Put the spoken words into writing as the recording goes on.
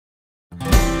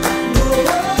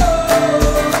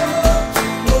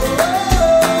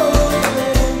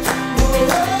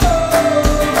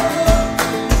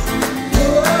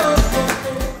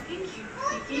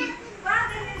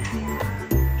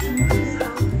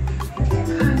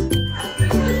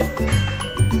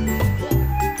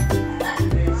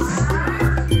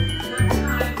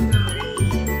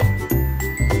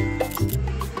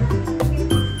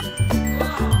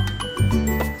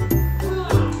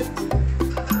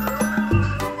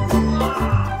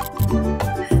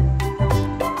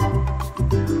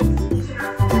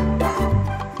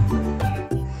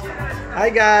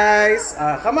Hi guys!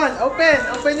 Come on, open!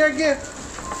 Open your gift!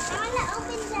 I wanna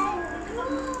open that.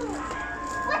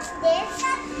 What's this?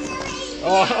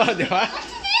 Oh, di ba?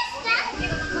 What's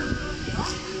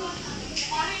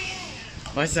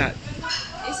this? What's that?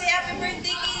 You say happy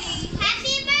birthday, Kaylee.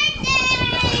 Happy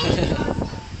birthday!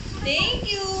 Thank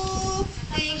you.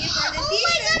 Thank you for the Oh my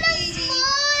t-shirt, God, that's Kaylee.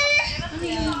 small!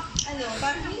 Ano?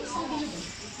 Parang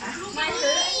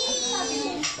marker?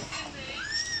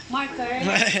 Marker?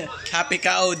 Happy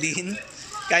ka, Odin.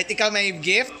 Kahit ikaw may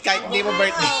gift, kahit di mo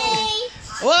birthday. Hey!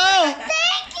 Wow!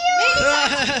 Thank you!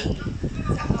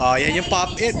 Oh, yan yung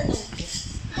pop-it.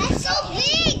 That's so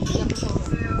big!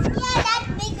 Yeah,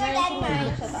 that's bigger than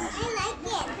mine. I like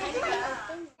it.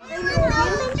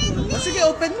 Oh, sige,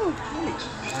 open mo.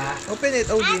 Open it,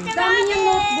 Odin. Dami niyang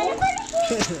notebook.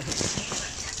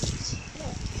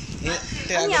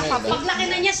 Kanya, Paglaki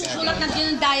na niya, susulat na din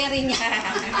yung diary niya.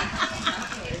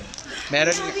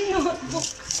 meron.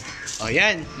 Oh,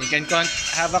 yan. You can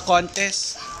have a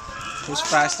contest. Who's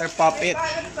faster? Pop it.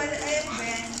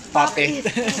 Pop it.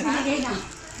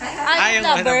 Ay, yung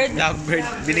lovebird. Lovebird.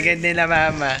 Binigyan nila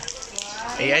mama.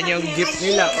 Ayan yung gift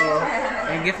nila. Oh.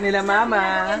 Yung gift nila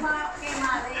mama.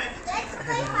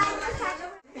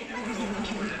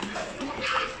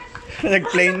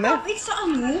 Nag-plane na. Wait, sa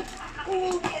ano?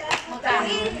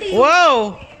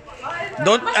 Wow!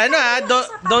 Don't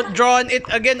draw on it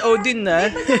again, Odin,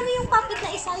 na. Ano yung puppet na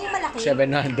isa, yung malaki?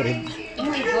 700. Oh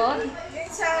my God.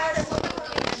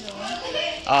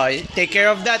 Oh, take care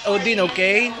of that, Odin,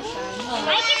 okay?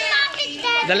 I can pop it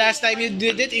there. The last time you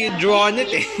did it, you drew on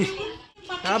it, eh.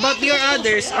 How about your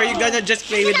others? Are you gonna just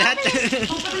play with that?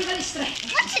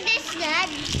 What's this, Dad?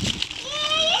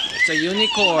 It's a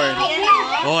unicorn.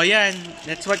 Oh, yan.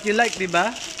 That's what you like, di ba?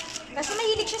 Kasi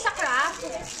mahilig siya sa craft.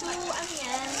 So, ano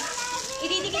yan?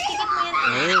 Ididikit-dikit mo yan.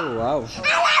 Oh, wow.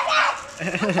 Diba?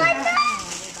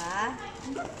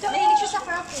 Mahilig siya sa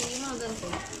craft eh. Yung mga ganito.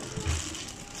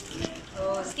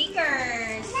 Oh,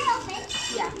 stickers.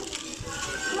 Yeah.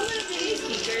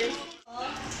 Stickers.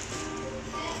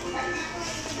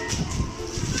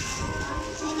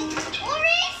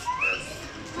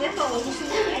 Ito, gusto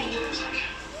mo na eh.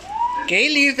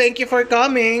 Kaylee, thank you for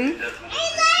coming. I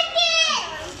like it!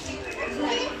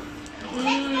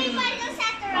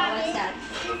 What's that?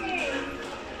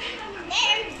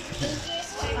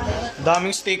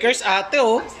 Daming stickers, ate,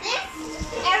 oh.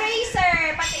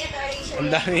 Eraser! Pati ito, eraser. Ang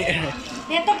dami.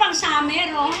 Ito pang summer,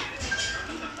 oh.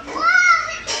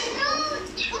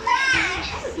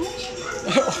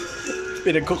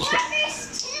 Pinagkuko.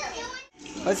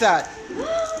 What's that?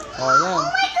 Oh, yan.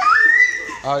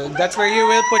 Oh, that's where you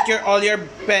will put all your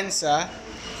pens, ah.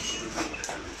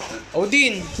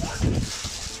 Odin.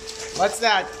 What's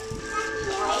that?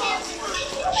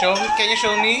 Show me. Can you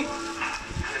show me?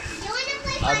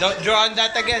 Don't draw on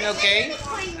that again, okay?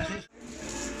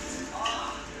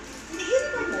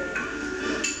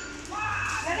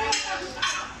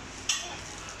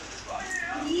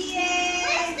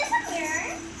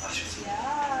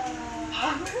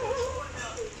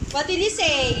 What did he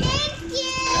say? Thank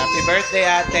you! Happy birthday,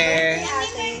 ate.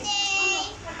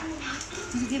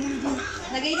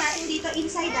 Lagay natin dito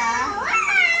inside, ah.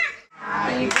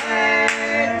 Happy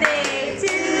Birthday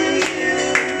to you.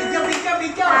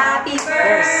 Happy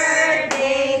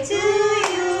birthday to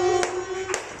you.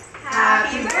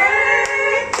 Happy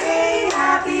birthday,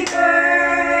 happy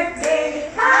birthday,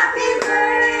 happy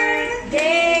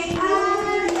birthday to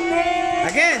you.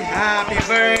 Again, happy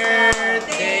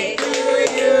birthday to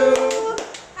you.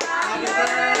 Happy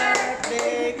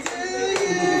birthday to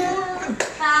you.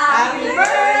 Happy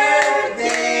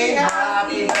birthday,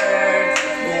 happy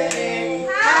birthday,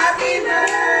 happy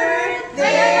birthday.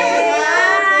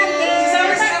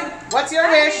 What's your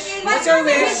wish? What's your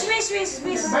wish? Wish.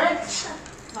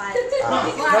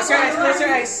 Close your eyes, close your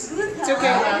eyes. It's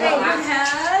okay.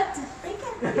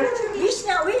 Wish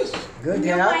na, wish. Good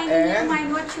health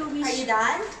and... What you wish? Are you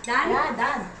done? Done? Yeah,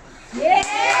 done. Yay!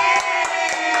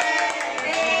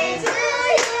 To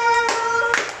you!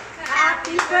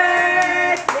 Happy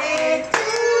birthday to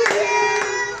you!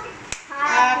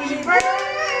 Happy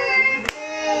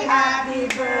birthday! Happy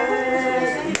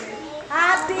birthday!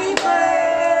 Happy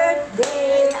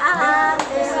birthday!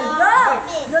 Go!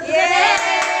 Yay!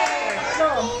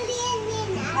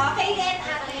 Okay then,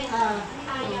 ate.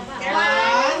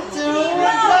 1, 2, Go!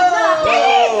 go!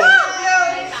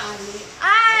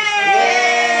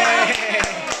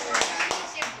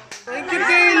 Thank you,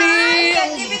 Kaylee!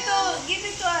 Give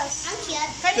it to us. I'm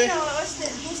cute. Kanino?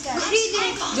 Who's that?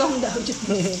 Jong daw.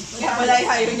 Kaya pala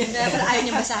ayaw niya. Kaya pala ayaw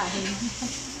niya basahin.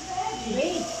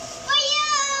 For you!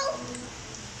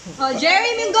 Oh,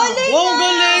 Jerry, yung galing. Wow,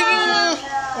 galing!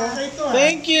 Okay to ah.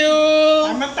 Thank you!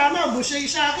 Tama-tama, busay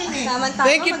sa akin eh. Tama-tama.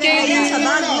 Thank you, maganda Kelly. yan sa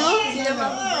bag, no?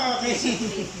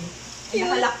 Okay.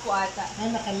 Nakalak po ata.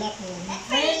 Nakalak mo.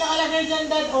 May nakalagay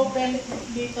dyan dad, open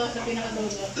dito sa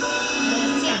pinakadulo.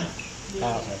 Yan.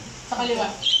 Okay. Sa kaliwa.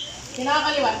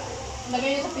 Pinakakaliwa. Lagay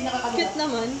niyo sa pinakakaliwa. Cute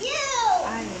naman.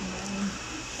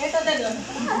 Ito dad.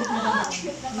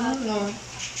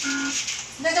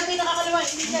 Dad, sa pinakakaliwa.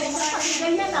 Hindi dyan.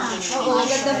 Ganyan na. Oo,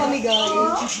 maganda pamigay.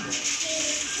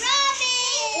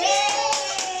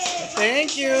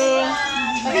 Thank you!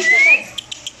 Bakit ka dad?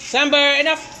 Samber,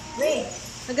 enough!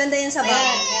 Maganda yan sa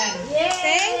bag.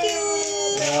 Thank you!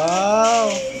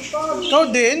 Wow! Ikaw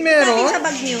din, Natin meron? sa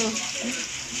bag nyo.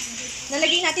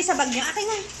 Nalagay natin sa bag nyo. Akin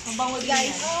na. Mabango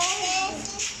guys.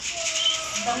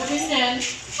 Bango din yan.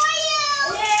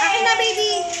 Akin na,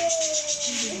 baby.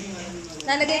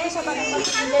 Nalagay ko sa bag.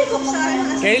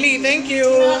 Buksan. Kelly, thank you!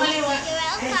 Pinakakaliwa.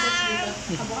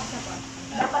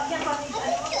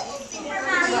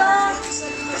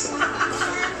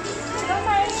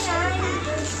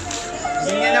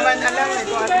 Hindi niya naman alam eh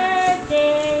kung ano.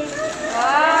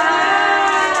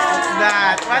 What's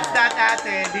that? What's that,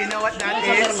 ate? Do you know what that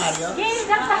is?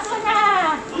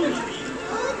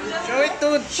 Show it to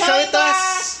us!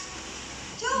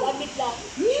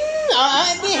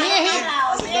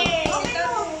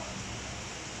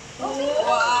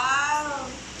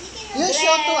 You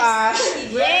show to us.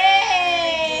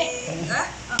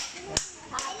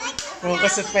 Oh,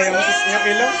 kasot pa yung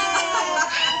ilong.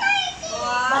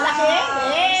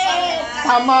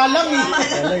 Tama lang eh.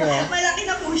 Talaga. Malaki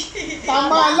na po siya.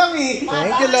 Tama lang eh.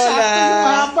 Thank you, Lola. Sakto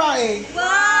mahaba eh.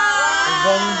 Ang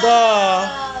ganda.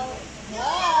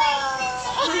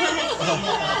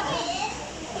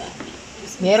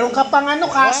 Meron ka pang ano,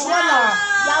 casual ah.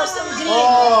 Blouse ng green.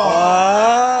 Oh.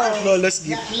 Wow! Lola's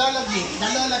gift. Dalologi.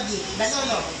 Dalologi.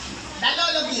 Dalolo.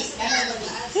 Dalologi. Dalologi.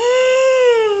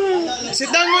 Sit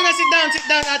down muna, sit down,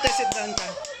 ate, sit down ka.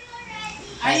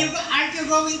 Aren't you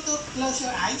going to close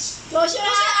your eyes? Close your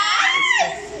eyes!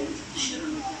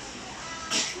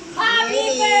 Happy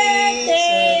birthday!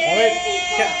 Oh, wait.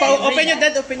 Open nyo,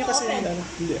 Dad. Open nyo kasi.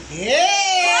 Hindi.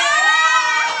 Yeah!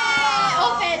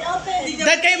 Open, open.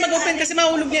 Dad, kayo mag-open kasi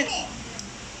mahulog niya. Oh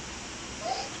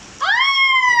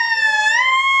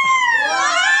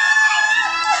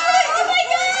my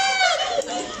God!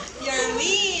 Your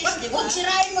wish. Huwag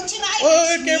sirain, huwag sirain. Oh,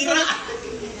 careful.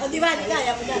 O, di ba?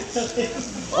 Kaya mo na.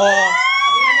 Oh.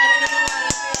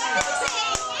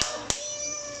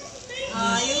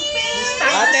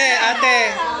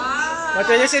 Ate. What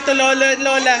will you say to Lola and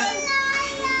Lola?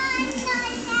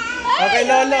 Okay,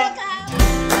 Lolo.